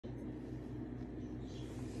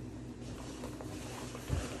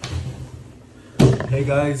Hey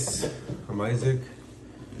guys, I'm Isaac,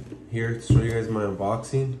 here to show you guys my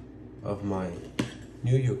unboxing of my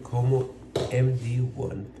new Yokomo MD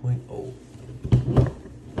 1.0.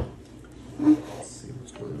 Let's see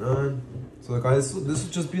what's going on. So guys, this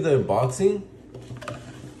will just be the unboxing.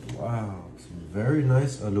 Wow, some very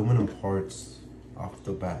nice aluminum parts off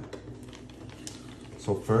the bat.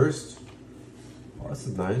 So first, oh, this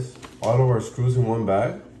is nice. All of our screws in one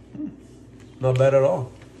bag. Not bad at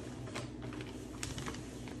all.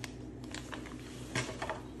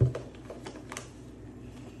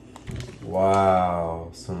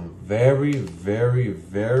 Wow, some very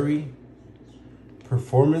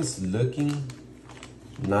performance looking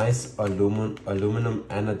nice aluminum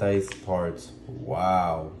anodized parts.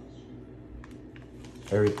 Wow,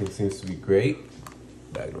 everything seems to be great.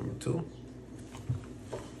 Bag number 2.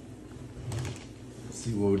 Let's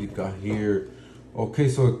see what we got here. Okay,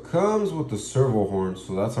 so it comes with the servo horn,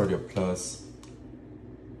 so that's already a plus.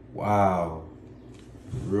 Wow,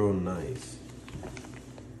 real nice.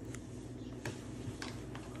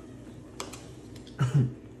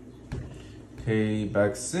 Okay,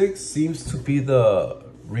 bag 6 seems to be the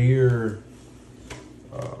rear.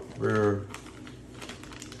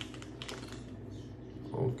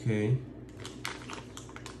 Okay.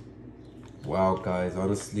 Wow, guys,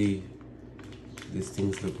 honestly, these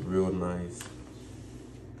things look real nice.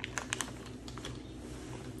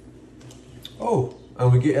 Oh,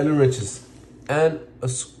 and we get Allen wrenches and a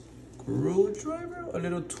screwdriver, a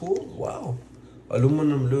little tool. Wow,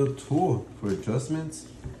 aluminum little tool for adjustments.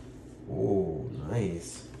 Oh,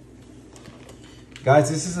 nice. Guys,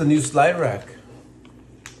 this is a new slide rack.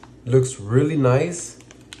 Looks really nice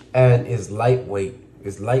and is lightweight.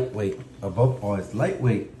 It's lightweight. Above all, it's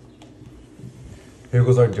lightweight. Here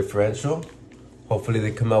goes our differential. Hopefully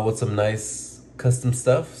they come out with some nice custom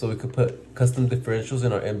stuff so we could put custom differentials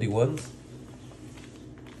in our MD1s.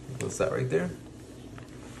 What's that right there?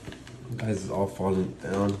 Guys, it's all falling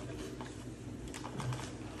down.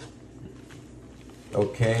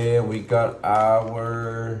 Okay, we got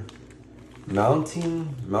our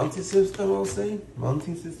mounting system, I'll say.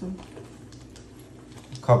 Mounting system.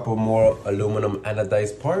 A couple more aluminum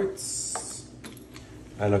anodized parts.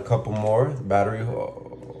 And a couple more battery.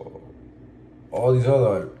 All these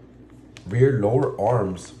other rear lower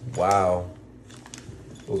arms. Wow.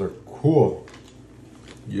 Those are cool.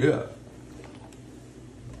 Yeah.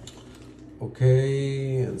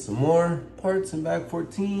 Okay, and some more parts in bag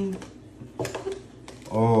 14.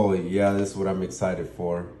 Oh yeah, this is what I'm excited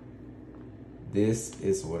for. This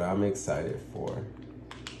is what I'm excited for.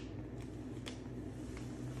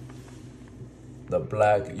 The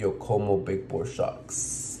black Yokomo big bore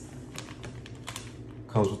shocks.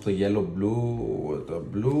 Comes with the yellow blue with the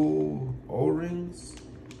blue O-rings.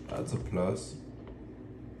 That's a plus.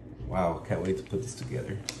 Wow, can't wait to put this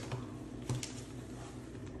together.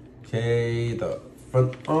 Okay, the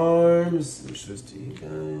front arms. Let me show this to you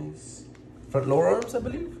guys. Front lower arms, I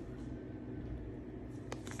believe.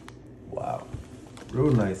 Wow,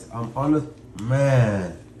 real nice. I'm honest,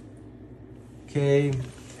 man. Okay,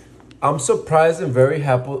 I'm surprised and very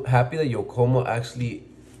happy that Yokomo actually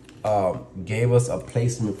gave us a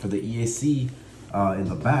placement for the EAC in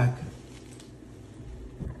the back.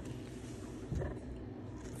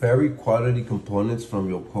 Very quality components from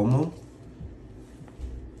Yokomo.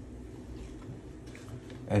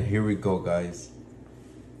 And here we go, guys.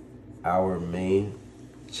 Our main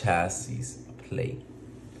chassis plate.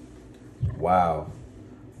 Wow.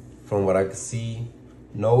 From what I can see,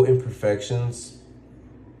 no imperfections.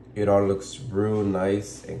 It all looks real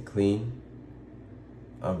nice and clean.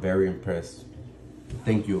 I'm very impressed.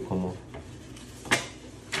 Thank you, Yokomo.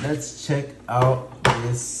 Let's check out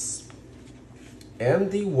this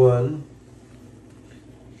MD1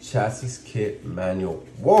 chassis kit manual.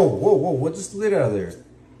 Whoa, what just slid out of there?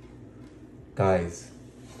 Guys,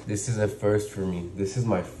 this is a first for me. This is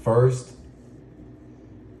my first.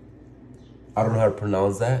 I don't know how to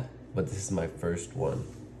pronounce that, but this is my first one.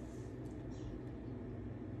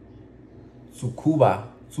 Tsukuba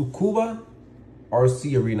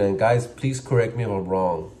RC Arena. And guys, please correct me if I'm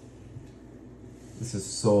wrong. This is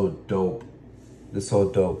so dope. This is so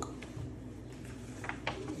dope.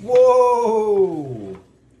 Whoa!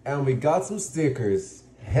 And we got some stickers.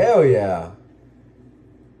 Hell yeah.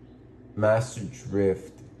 Master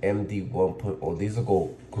Drift MD 1.0. These will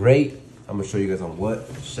go great. I'm gonna show you guys on what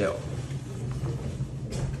shell.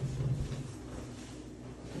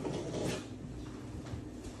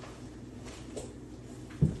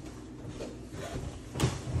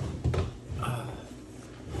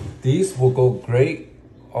 These will go great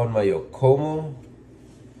on my Yokomo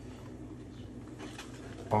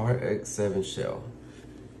RX7 shell.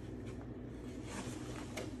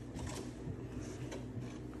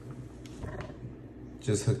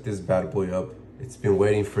 Just hooked this bad boy up. It's been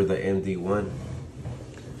waiting for the MD1.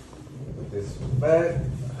 Put this back.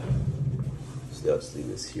 So let's leave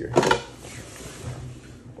this here.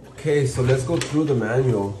 Okay, so let's go through the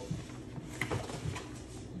manual.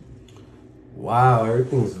 Wow,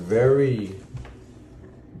 everything's very,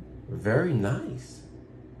 very nice.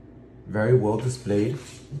 Very well displayed.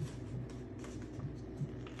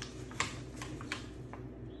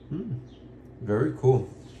 Very cool.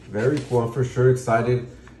 Very cool. I'm for sure excited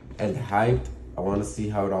and hyped. I want to see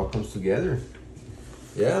how it all comes together.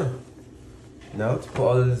 Yeah. Now let's put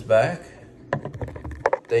all of this back.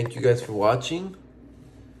 Thank you guys for watching.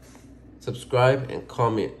 Subscribe and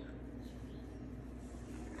comment.